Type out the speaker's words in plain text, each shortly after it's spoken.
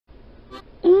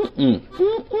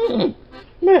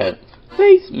Man,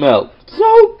 they smell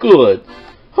so good.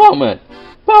 Oh man,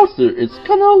 Bowser is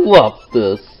gonna love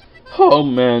this. Oh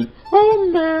man, oh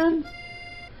man.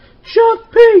 Chef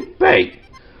Pee-Pee,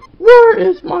 where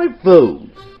is my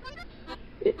food?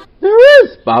 There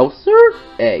is, Bowser,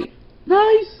 a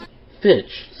nice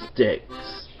fish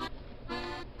sticks.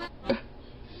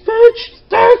 Fish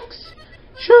sticks?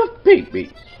 Chef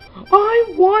Pee-Pee, I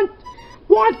want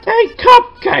a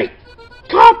cupcake.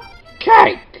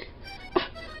 Cupcake.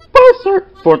 Bowser,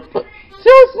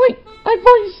 seriously, I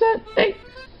thought you said a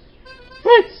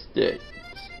fish sticks.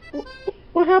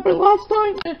 What happened last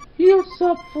time? Here's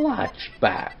a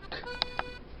flashback.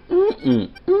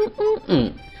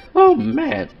 Oh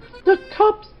man, the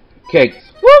cupcakes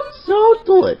look so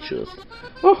delicious.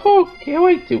 Oh, can't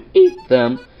wait to eat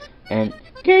them. And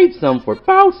gave some for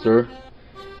Bowser.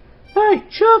 Hey,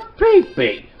 Chef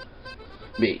Pee-Pee.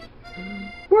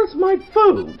 Where's my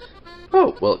food?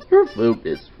 Oh, well, your food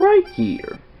is right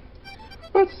here.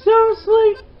 But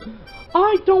seriously,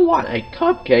 I don't want a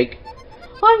cupcake.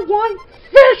 I want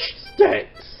fish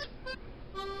sticks.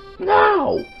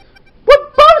 Now,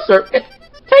 but Bowser, it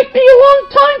takes me a long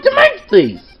time to make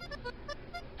these.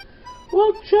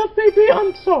 Well, Chef Pee-Pee,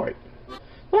 I'm sorry.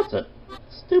 That's a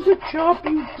stupid job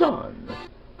you've done.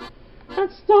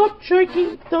 And stop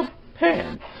shaking the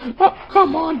pan. Oh,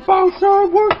 come on, Bowser, I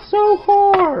worked so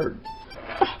hard.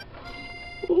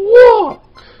 Look!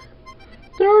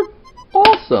 They're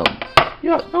awesome.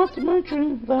 Yeah, not to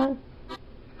mention that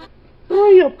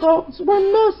 3 of those were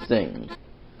missing.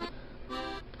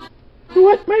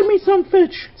 What made me some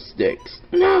fish sticks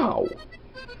now?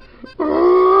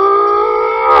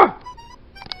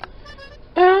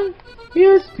 And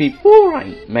here's before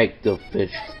I make the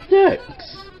fish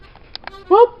sticks.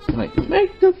 Well, I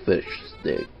make the fish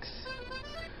sticks.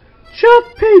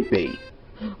 Chef Pee-Pee,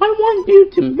 I want you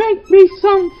to make me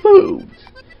some food.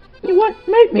 You want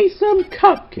make me some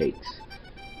cupcakes.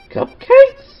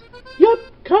 Cupcakes? Yup,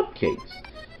 cupcakes.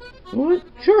 Well,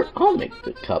 sure, I'll make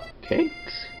the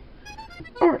cupcakes.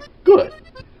 Alright, good.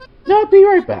 Now I'll be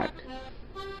right back.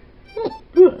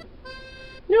 Good.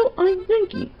 No, I'm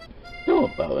thinking. Know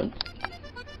about it.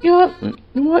 Yeah, you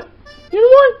know what? You know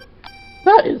what?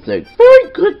 That is a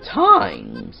very good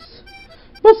times.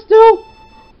 But still,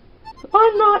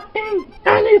 I'm not in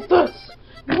any of this.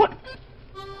 You know what?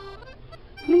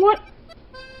 You know what?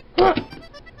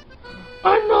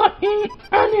 I'm not in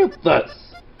any of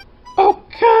this.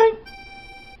 Okay?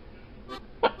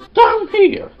 Down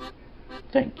here.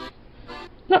 Thank you.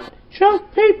 Now, Chef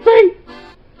Pee-Pee.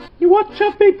 You want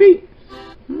Chef Pee-Pee?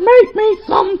 Make me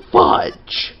some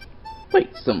fudge.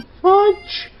 Wait, some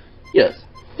fudge? Yes,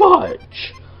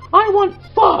 fudge. I want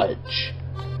fudge.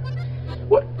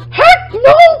 What? Heck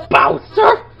no,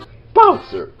 Bowser!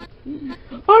 Bowser,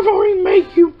 I've already made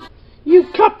you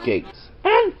cupcakes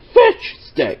and fish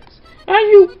sticks,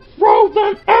 and you throw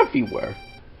them everywhere.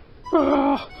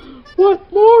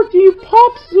 What more do you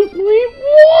possibly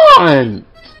want?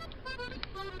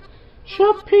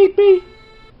 Chef Pee-Pee,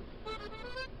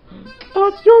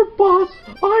 as your boss,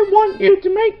 I want you to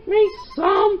make me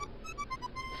some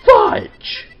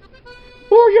fudge,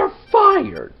 or you're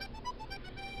fired.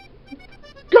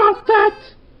 Got that?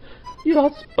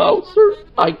 Yes, Bowser,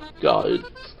 I got it.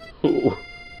 Oh,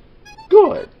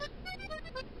 good.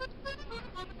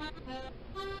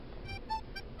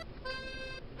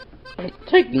 I'm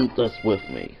taking this with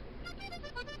me.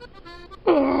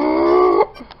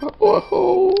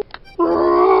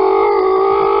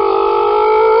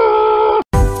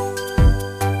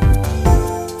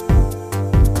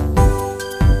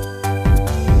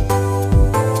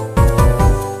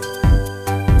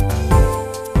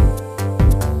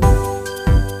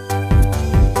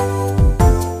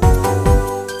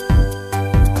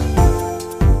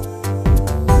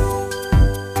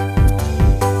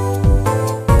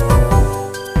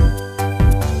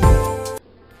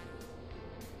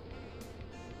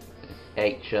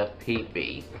 Hey, Chef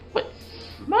Pee-Pee. What?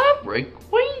 Maverick,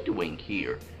 what are you doing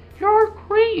here? You're a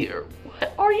creator.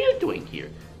 What are you doing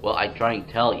here? Well, I try and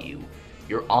tell you.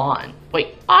 You're on.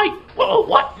 Wait, whoa,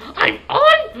 what? I'm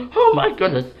on? Oh my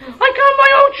goodness. I got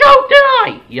my own show, didn't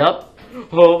I? Yup.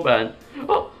 Oh man.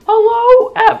 Oh,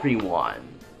 hello,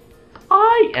 everyone.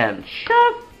 I am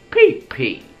Chef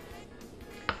Pee-Pee.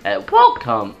 And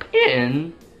welcome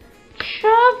in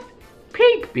Chef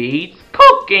Pee-Pee's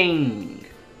Cooking.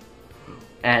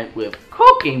 And with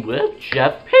Cooking with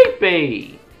Chef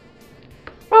Pee-Pee.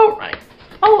 Alright,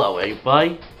 hello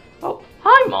everybody. Oh,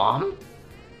 hi Mom.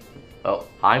 Oh,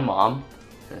 hi Mom.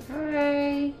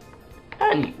 Hi.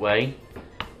 Anyway,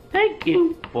 thank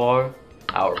you for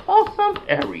our awesome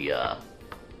area.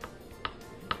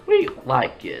 we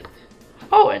like it.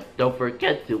 Oh, and don't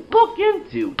forget to look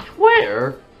into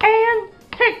Twitter and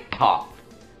TikTok.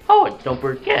 Oh, and don't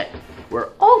forget,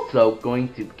 we're also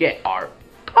going to get our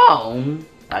own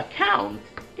account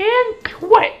in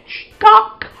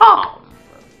Twitch.com.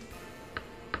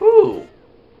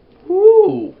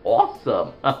 Ooh,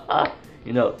 awesome.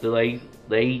 You know, they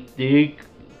dig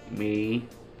me,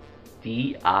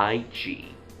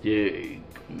 D-I-G, dig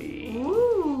me.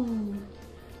 Ooh.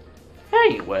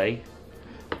 Anyway,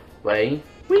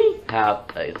 we have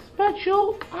a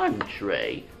special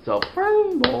entree. So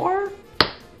furthermore,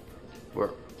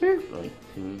 we're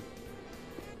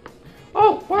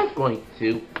going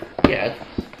to get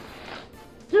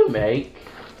to make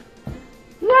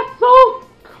Nestle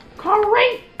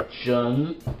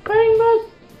Corporation famous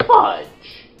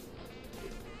fudge.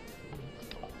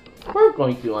 We're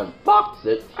going to unbox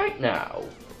it right now.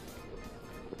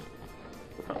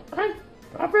 Alright,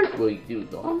 Maverick, will you do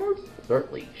the honors?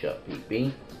 Certainly, Chef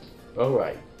Pee-Pee.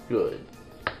 Alright, good.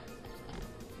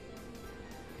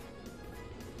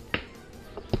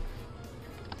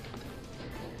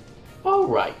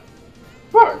 Alright,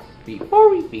 first, before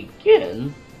we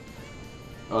begin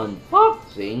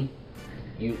unboxing,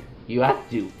 you have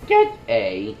to get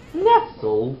a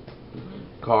Nestle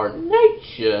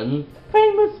Carnation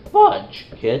famous fudge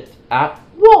kit at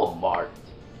Walmart.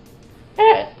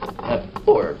 And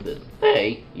for this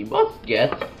thing, you must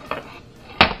get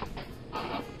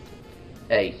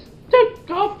a stick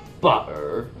of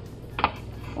butter,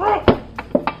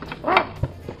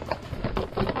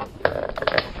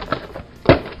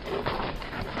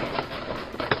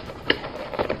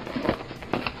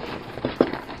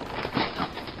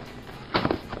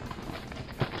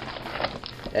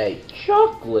 a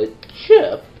chocolate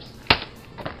chips,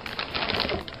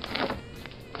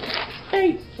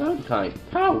 some kind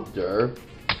of powder,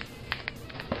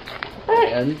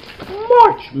 and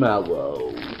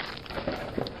marshmallows,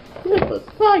 with a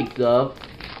side of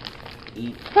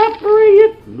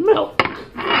evaporated milk.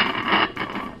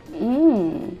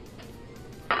 Mmm.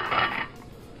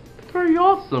 Pretty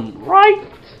awesome, right?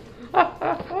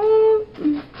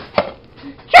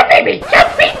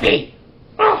 Just beat me!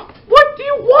 What do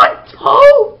you want,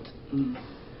 Toad?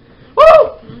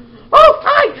 Oh,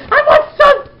 I want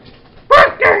some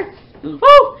burgers!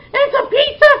 Oh, and some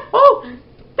pizza! Oh,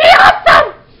 be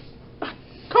awesome!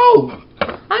 Toad,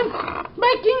 I'm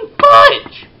making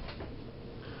fudge!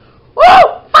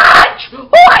 Oh, fudge! Oh,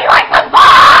 I like some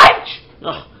fudge!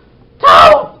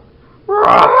 Toad!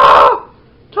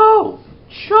 Toad,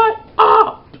 shut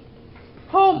up!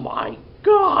 Oh my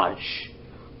gosh!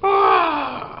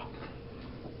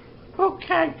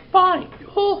 Okay, fine,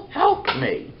 you'll help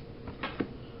me.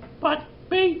 But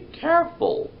be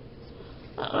careful.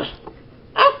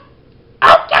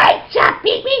 Okay, Chef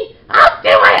Pee-Pee, I'll do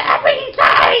whatever you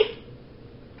say!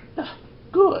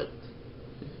 Good.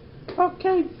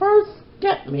 Okay, first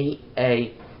get me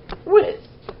a whisk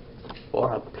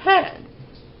or a pen.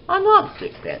 A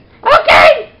non-stick pen.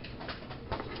 Okay!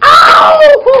 Ow!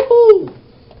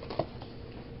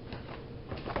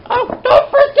 Oh, don't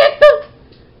forget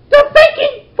the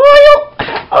baking foil!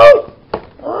 Oh!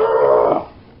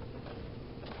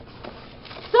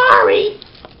 Sorry!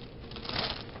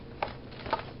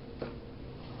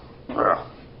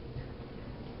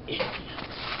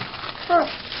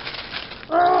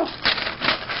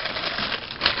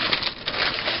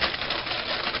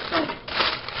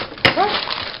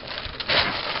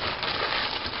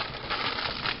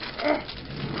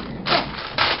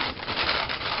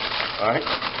 Alright.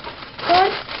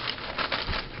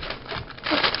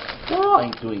 While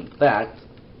I'm doing that,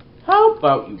 how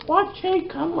about you watch a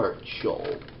commercial?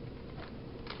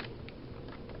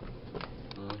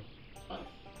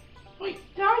 Wait,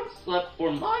 Dad slept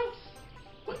for months?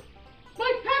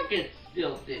 My package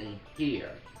still didn't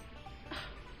hear.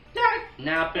 Dad,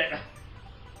 nap it.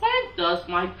 When does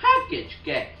my package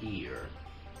get here?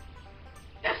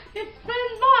 It's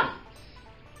been months.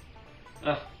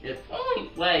 If only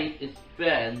way it's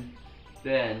been,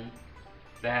 then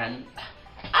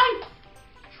I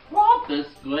brought this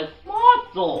good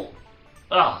model.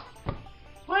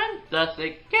 When does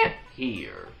it get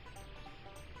here?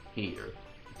 Here.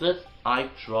 This I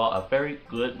draw a very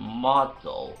good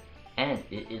model, and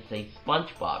it is a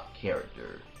SpongeBob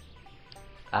character.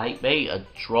 I made a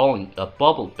drawing of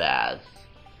bubble baths.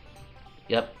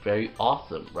 Yep, very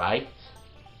awesome, right?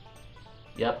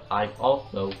 Yep, I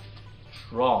also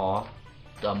draw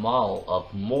the model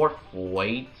of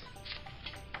Morphoid.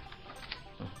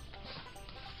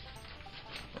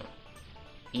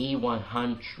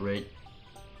 E100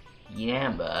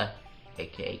 Yama,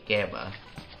 aka Gamma,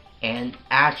 and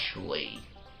Ashley.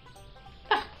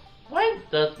 when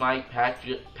does my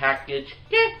package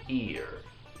get here?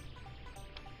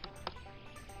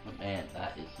 Man,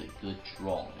 that is a good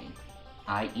drawing.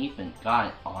 I even got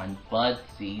it on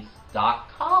Fudge.com.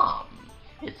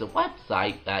 It's a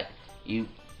website that you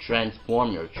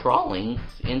transform your drawings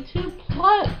into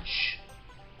plush.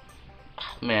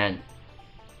 Man,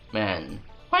 when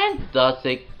does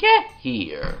it get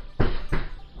here?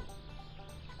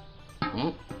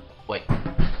 Wait,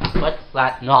 what's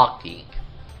that knocking?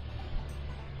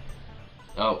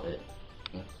 Oh,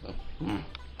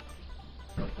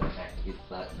 what the heck is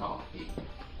that knocking?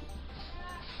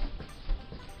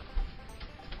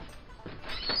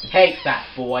 Hey, fat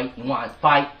boy, you want to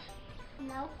fight?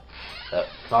 No.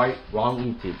 Sorry, wrong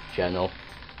YouTube channel.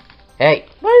 Hey,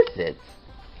 what is it?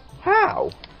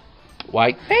 How?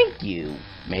 Why, thank you,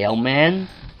 mailman.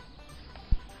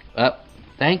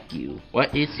 Thank you.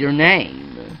 What is your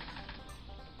name?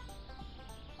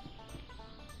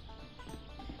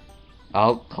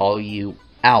 I'll call you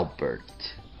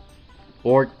Albert.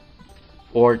 Or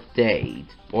Dade.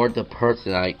 Or the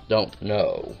person I don't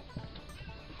know.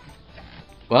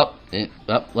 Well,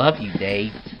 love you,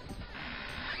 Dade.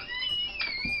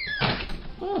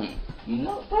 You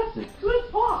know, that's a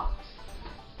good box.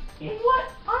 You know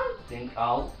what? I think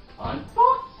I'll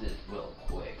unbox this real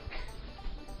quick.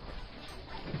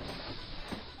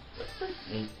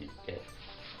 Need to get.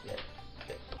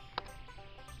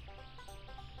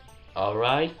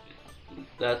 Alright,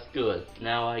 that's good.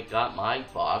 Now I got my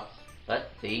box. Let's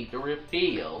see the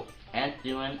reveal and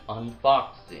do an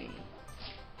unboxing.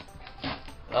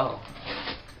 Oh,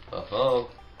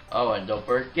 and don't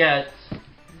forget,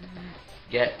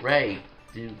 get ready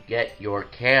to get your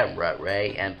camera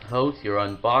ready and post your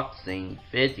unboxing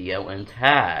video and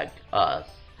tag us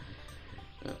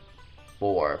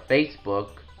for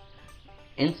Facebook,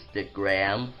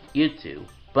 Instagram, YouTube.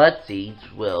 Buttsies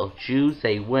will choose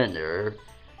a winner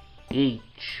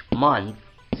each month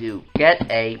to get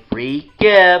a free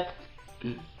gift.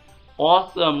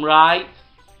 Awesome, right?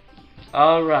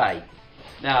 Alright,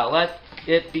 now let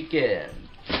it begin.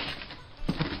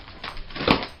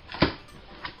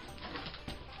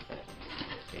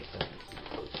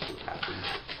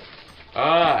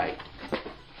 Alright.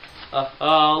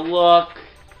 Look.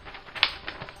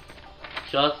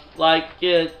 Just like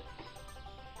it.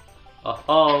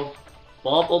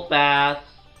 Bubble bath.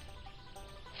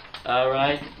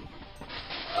 Alright.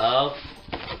 Oh,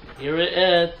 here it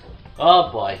is.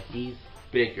 Oh boy, he's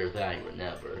bigger than I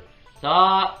remember.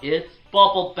 So, it's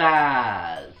Bubble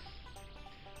Bath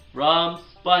from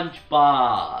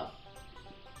SpongeBob.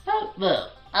 Hello,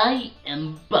 I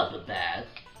am Bubble Bath.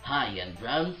 I am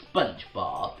from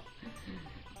SpongeBob.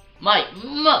 My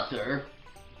mother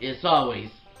is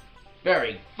always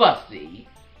very fussy,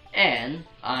 and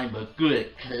I'm a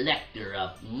good collector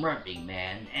of Murphy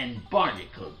Man and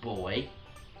Barnacle Boy.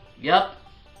 Yup,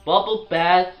 Bubble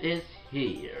Bath is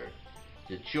here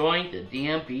to join the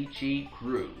DMBG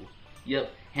crew.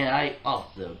 Yup, and I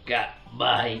also got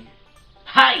my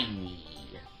Heiny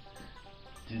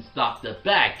to stop the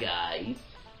bad guys.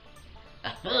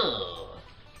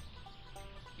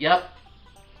 Yup,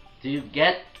 to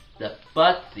get the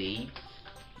Buttsies,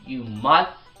 you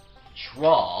must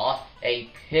draw a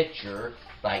picture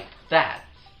like that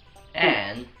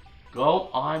and go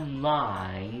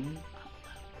online,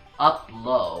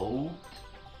 upload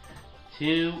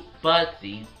to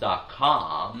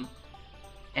Buttsies.com,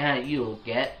 and you'll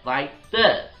get like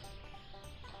this.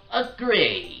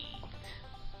 Agreed.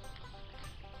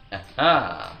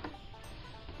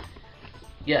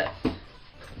 Yes,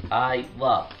 I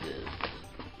love this.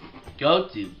 Go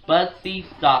to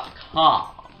Buttsies.com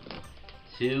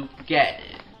to get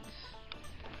it.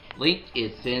 Link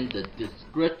is in the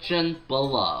description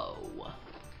below.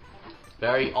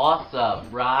 Very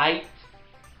awesome, right?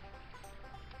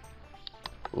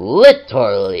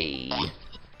 Literally.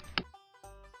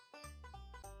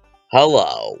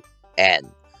 Hello,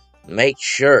 and make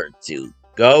sure to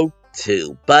go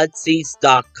to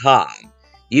Buttsies.com.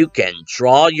 You can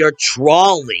draw your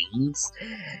drawings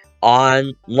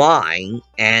online,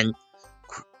 and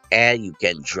you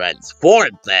can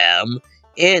transform them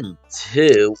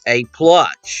into a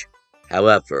plush.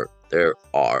 However, they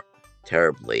are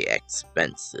terribly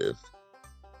expensive.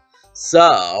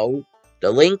 So,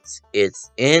 the link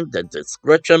is in the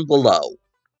description below.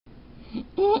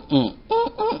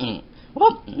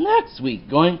 Well, next week,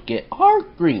 going to get our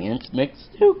ingredients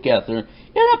mixed together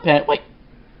in a pan. Wait,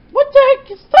 what the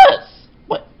heck is this?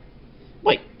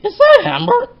 Wait, is that a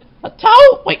hammer? A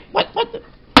towel? Wait, what the?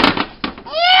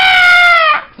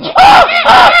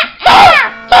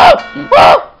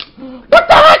 What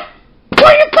the heck? What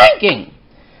are you thinking?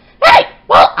 Hey!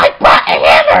 Well, I brought a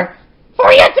hammer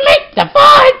for you to make the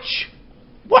fudge!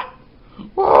 What?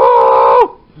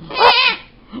 Oh!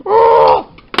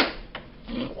 Oh!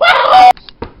 Well,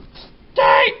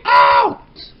 stay out!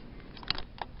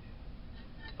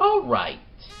 Alright,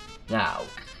 now,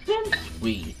 since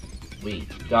we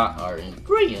got our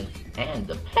ingredients and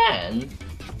the pan,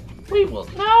 we will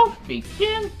now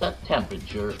begin the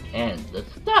temperature and the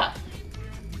stuff.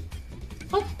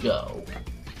 Let's go.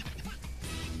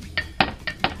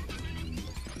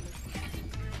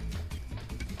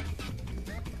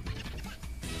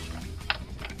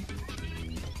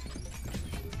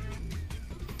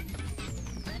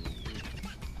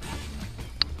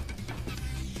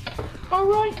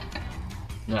 Alright,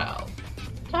 now,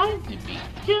 time to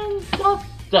begin the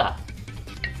stuff.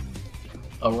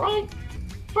 Alright,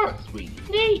 first we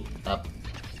need a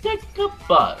stick of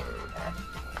butter,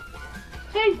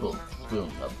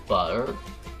 tablespoon of butter,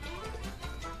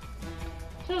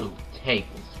 2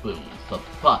 tablespoons of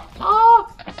butter.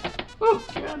 Ooh,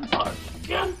 again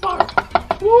butter.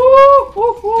 Woo,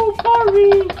 woo, woo,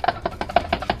 butter.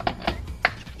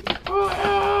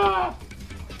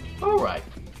 Alright.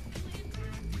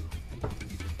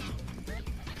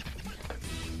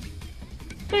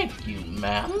 Thank you,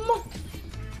 ma'am.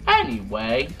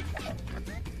 Anyway,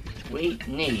 we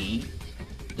need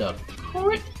the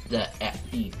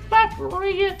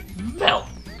evaporated milk.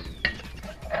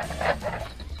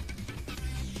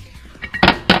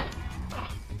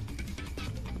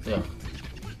 Yeah.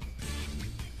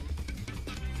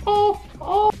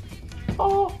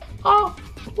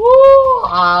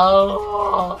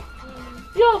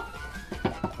 Yeah.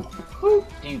 Who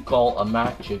do you call a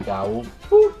magic owl?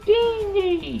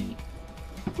 Houdini!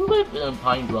 Who lives in a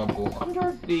pine rumble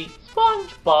under the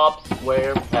SpongeBob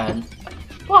SquarePants.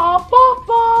 Ba ba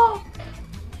ba!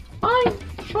 I'm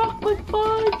chocolate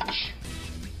fudge!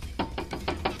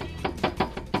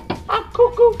 I'm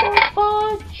cuckoo for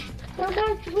fudge! They're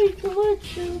naturally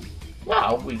delicious!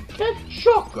 Now we get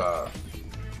sugar!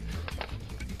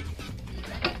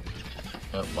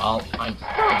 While I'm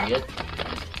stirring it,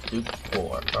 to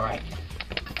pour.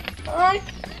 Alright,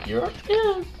 here it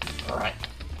is. Alright.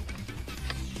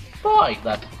 Boy,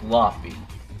 that's floppy.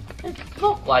 It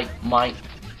looks like my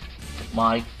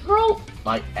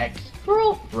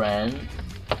ex-girlfriend's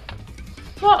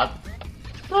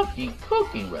sucky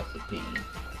cooking recipe.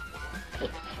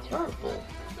 It's terrible.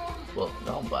 Well,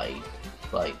 nobody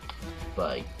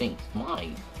thinks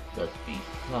my recipe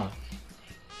sucks.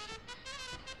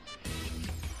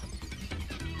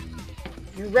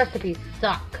 Your recipes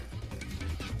suck.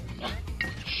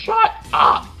 Shut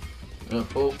up!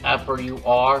 Whoever you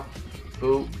are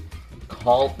who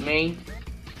called me.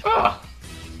 Ugh!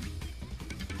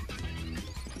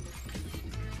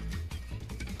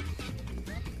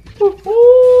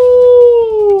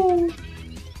 Woohoo!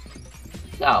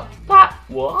 Now that's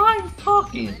what I'm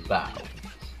talking about.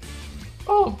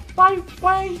 Oh, by the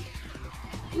way,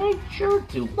 make sure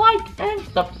to like and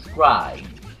subscribe.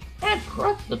 And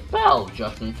press the bell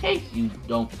just in case you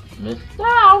don't miss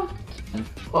out.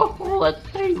 Oh, let's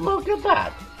take a look at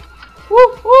that.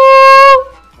 Woohoo!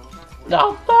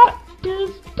 Now that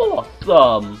is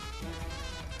awesome.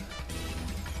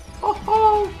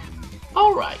 Oh,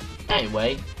 alright,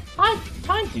 anyway, time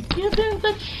to give in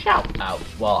the shout out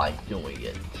while I'm doing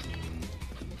it.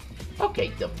 Okay,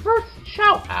 the first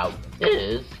shout out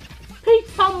is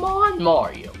Pizza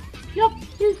Mario. Yup,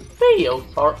 his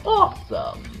videos are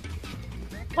awesome.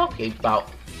 Talking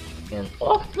about an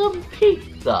awesome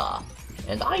pizza,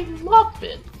 and I love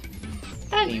it.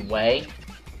 Anyway,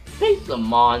 Pizza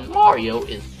Mario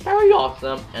is very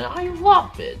awesome, and I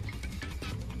love it.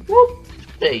 Whoop,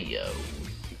 videos.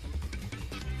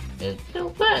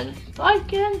 Until then,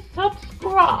 like and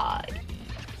subscribe.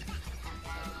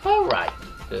 Alright.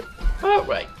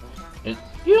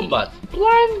 You must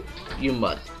blend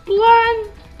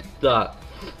the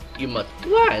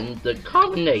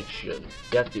combination.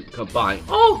 You have to combine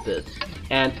all this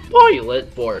and boil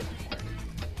it for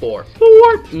 4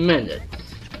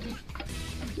 minutes.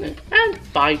 And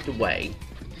by the way,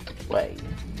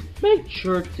 make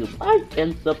sure to like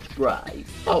and subscribe.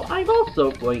 Oh, I'm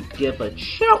also going to give a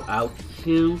shout out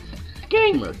to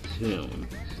Gamer Tune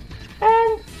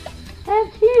and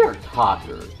Here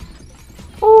Todders,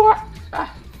 or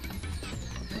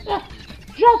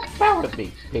just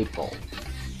Maverick people.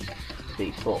 We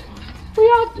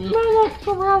have minutes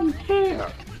around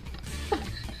here.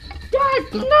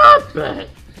 That's nothing.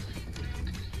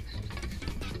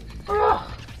 Ugh.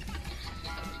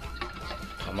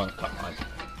 Come on. Come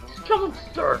on,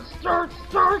 stir.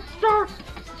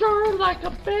 stir like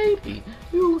a baby.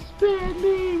 You spin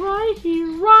me right here,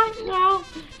 right now.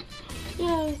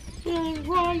 Yeah, yeah,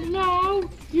 right now.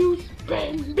 You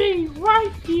spin me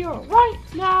right here, right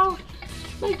now.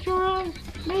 Make your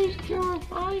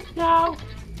eyes now.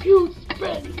 You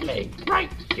spin me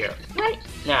right here, right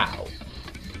now.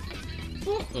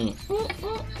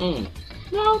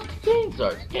 Now things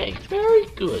are getting very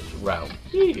good around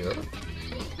here.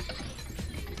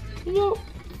 You know,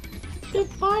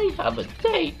 if I have a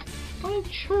date,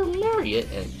 I'd sure marry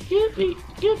it and give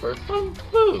her some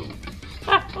food.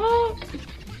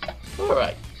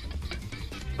 Alright.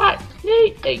 I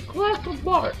need a glass of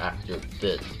water after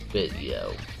this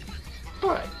video.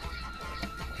 Alright.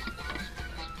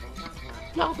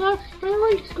 Now that's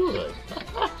very good.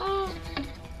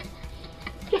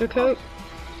 Your coat?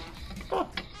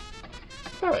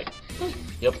 Alright.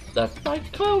 Yep, that's my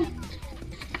coat.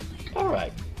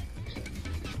 Alright.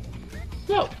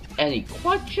 So, any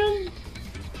questions?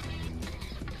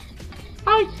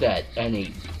 I said,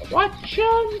 any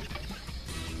questions?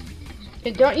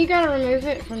 Don't you gotta remove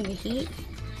it from the heat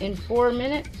in 4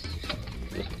 minutes?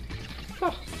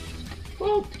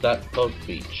 Well, that's supposed to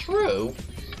be true.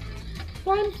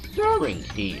 I'm stirring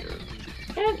here.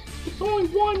 And it's only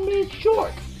 1 minute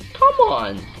short. Come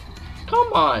on.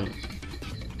 Come on.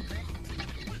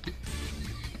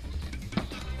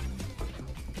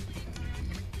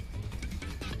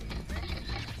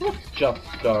 Let's just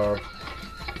stir.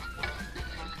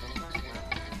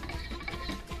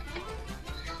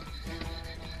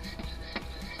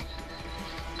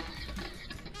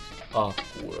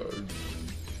 Awkward.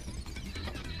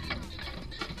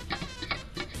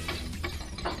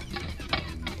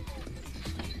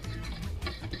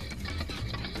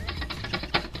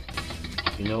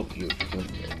 You know you're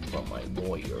doing it from my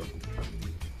lawyer.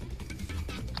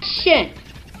 Shit!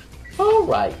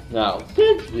 Alright, now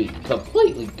since we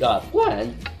completely got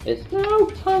blend, it's now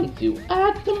time to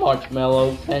add the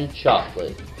marshmallows and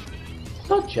chocolate,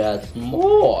 such as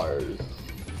s'mores.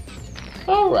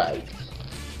 Alright.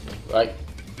 Right.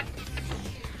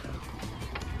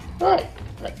 Right.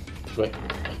 Right. Right.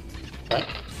 Right.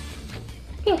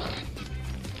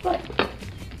 Right.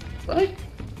 Right.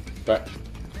 Right.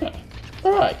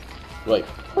 Alright. Right.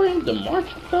 Bring the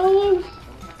marshmallows.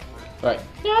 Right.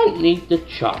 Now I need the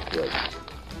chocolate.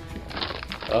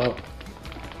 Oh.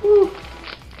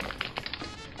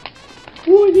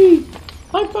 Woody!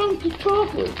 I found the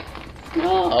chocolate.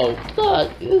 Wow,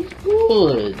 that is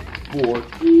good,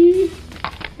 Forky.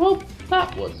 Well,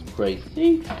 that was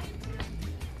crazy.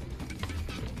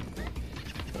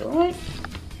 Alright.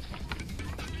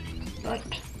 Right.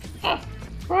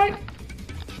 Right.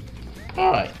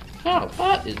 Alright. Now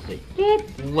that is a good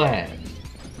blend.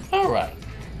 Alright.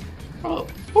 Oh.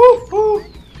 Woo.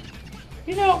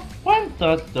 You know, when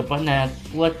does the Banana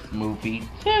Splits movie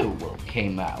 2 will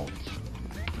came out?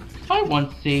 I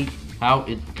want to see how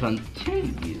it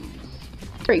continues.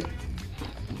 3.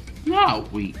 Now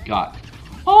we got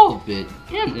all of it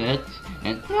in it,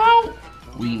 and now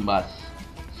we must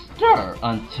stir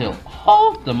until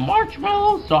all of the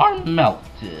marshmallows are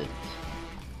melted.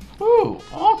 Ooh,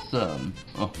 awesome.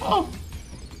 Oh,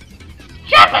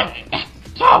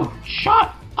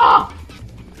 shut up!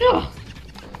 Ugh.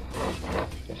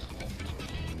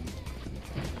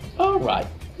 Alright,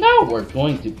 now we're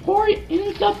going to pour it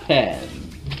in the pan.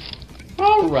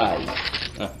 Alright.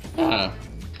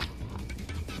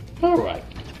 Alright.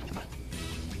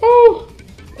 Oh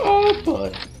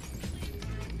boy.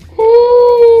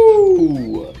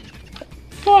 Ooh.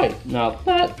 Right, now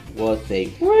that was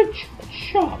a rich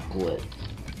chocolate.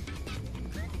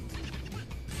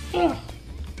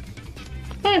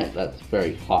 Man, that's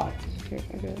very hot.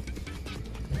 Okay.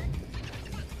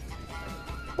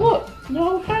 Look,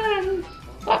 no hands.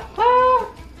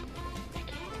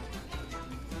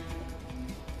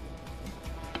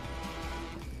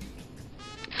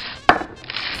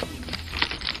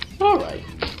 Alright,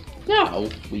 now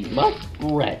we must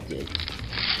bread it.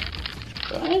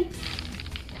 Right?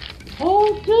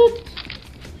 Hold it.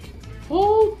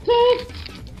 Alright.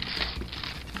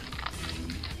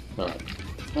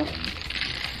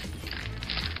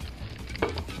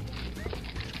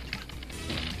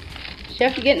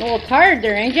 Chef, you're getting a little tired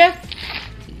there, ain't ya?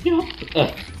 Yup,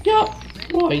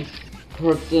 boy,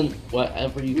 person,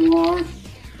 whatever you are.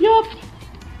 Yup.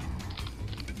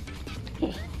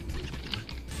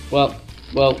 Well,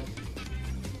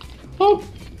 hope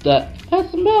that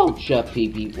SML Chef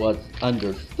PB was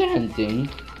understanding.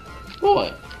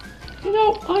 Boy, you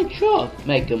know, I should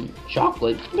make him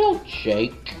chocolate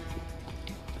milkshake.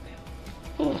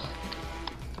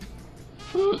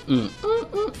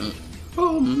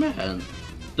 Oh man,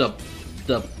 the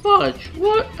the fudge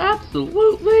were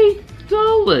absolutely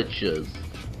delicious.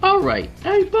 Alright,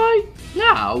 everybody,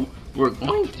 now we're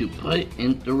going to put it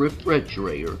in the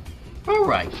refrigerator.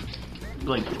 Alright, I'm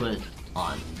going to put it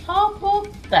on top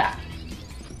of that.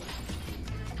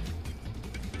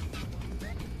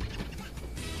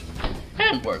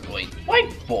 And we're going to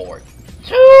wait for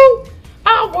 2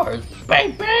 hours,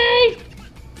 baby!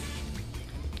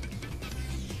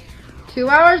 2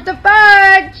 hours to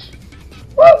fudge!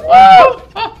 Woo woo!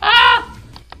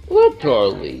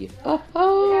 Literally.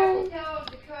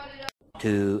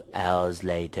 2 hours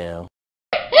later.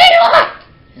 Hey look!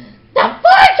 The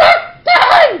fudge are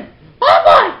done! Oh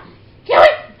my! Can we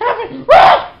have it?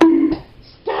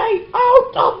 Stay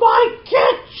out of my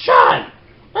kitchen!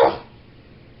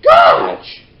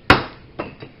 Gosh!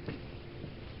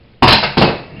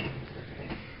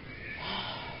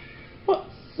 Well,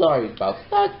 sorry about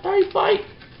that, everybody.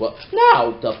 Well,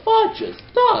 now the fudge is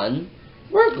done,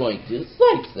 we're going to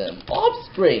slice them off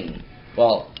screen.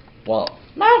 Well,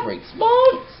 Maverick's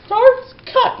mom starts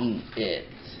cutting it.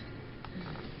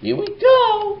 Here we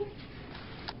go.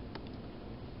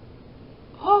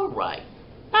 Alright,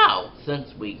 now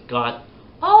since we got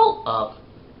all of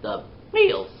the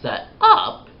meal set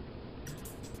up,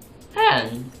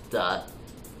 and the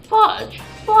fudge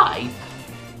slice,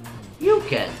 you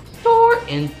can store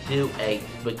into a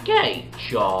spaghetti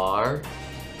jar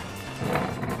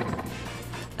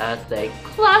as a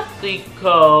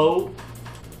classico,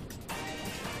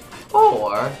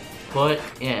 or put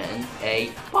in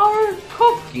a bar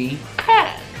cookie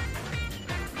pan.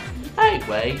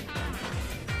 Anyway,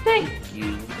 thank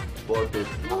you for this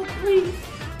lovely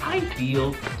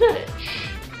ideal dish.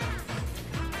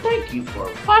 Thank you for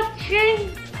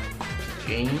watching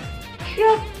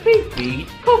Chef Pee-Pee's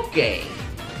Cooking.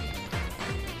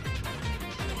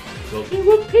 Cooking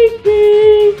with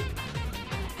Pee-Pee.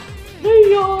 See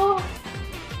ya.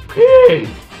 Peace.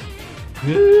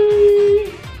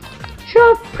 Peace.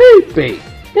 Chef Pee-Pee,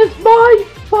 is my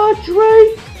fudge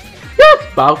right? Yes,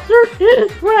 Bowser,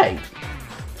 it is right.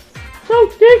 So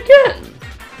dig in.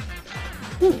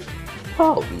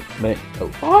 Oh, make a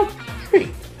fudge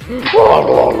treat.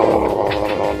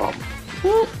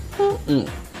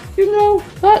 You know,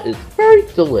 that is very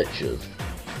delicious.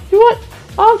 You know what?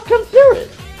 I'll consider it.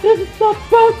 This is the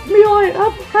best meal I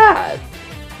ever had.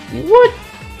 What?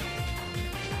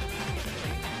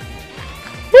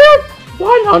 Here's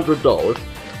 $100.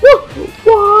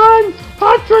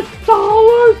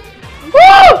 $100? Oh!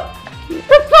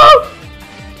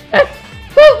 It's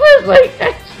seriously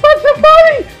expensive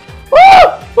money!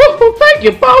 Oh, thank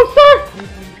you, Bowser!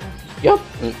 Yep,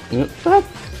 that's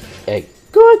a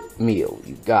good meal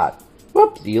you got.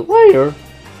 See you later.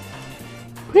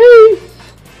 Peace!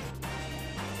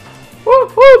 Oh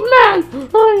man,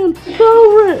 I am so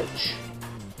rich!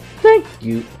 Thank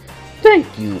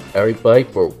you everybody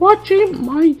for watching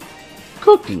my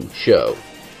cooking show.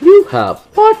 You have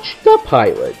watched the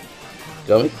pilot.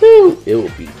 Coming soon, it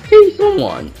will be season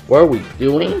 1, where we're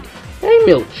doing a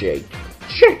milkshake.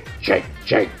 Shake, shake,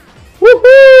 shake.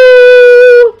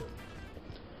 Woohoo!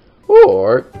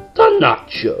 Or the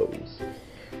nachos.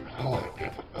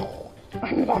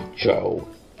 Nacho.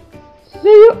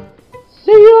 See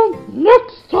you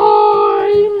next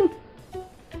time.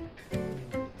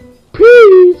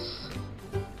 Peace.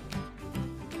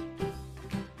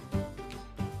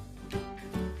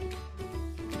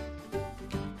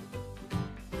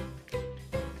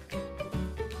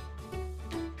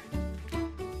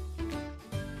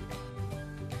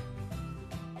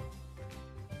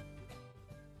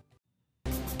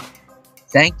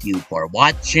 Thank you for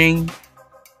watching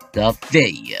the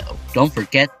video. Don't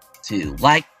forget to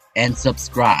like and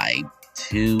subscribe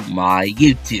to my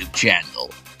YouTube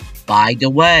channel. By the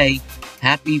way,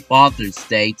 happy Father's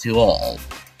Day to all.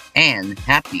 And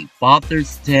happy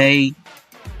Father's Day,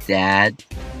 Dad.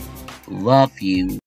 Love you.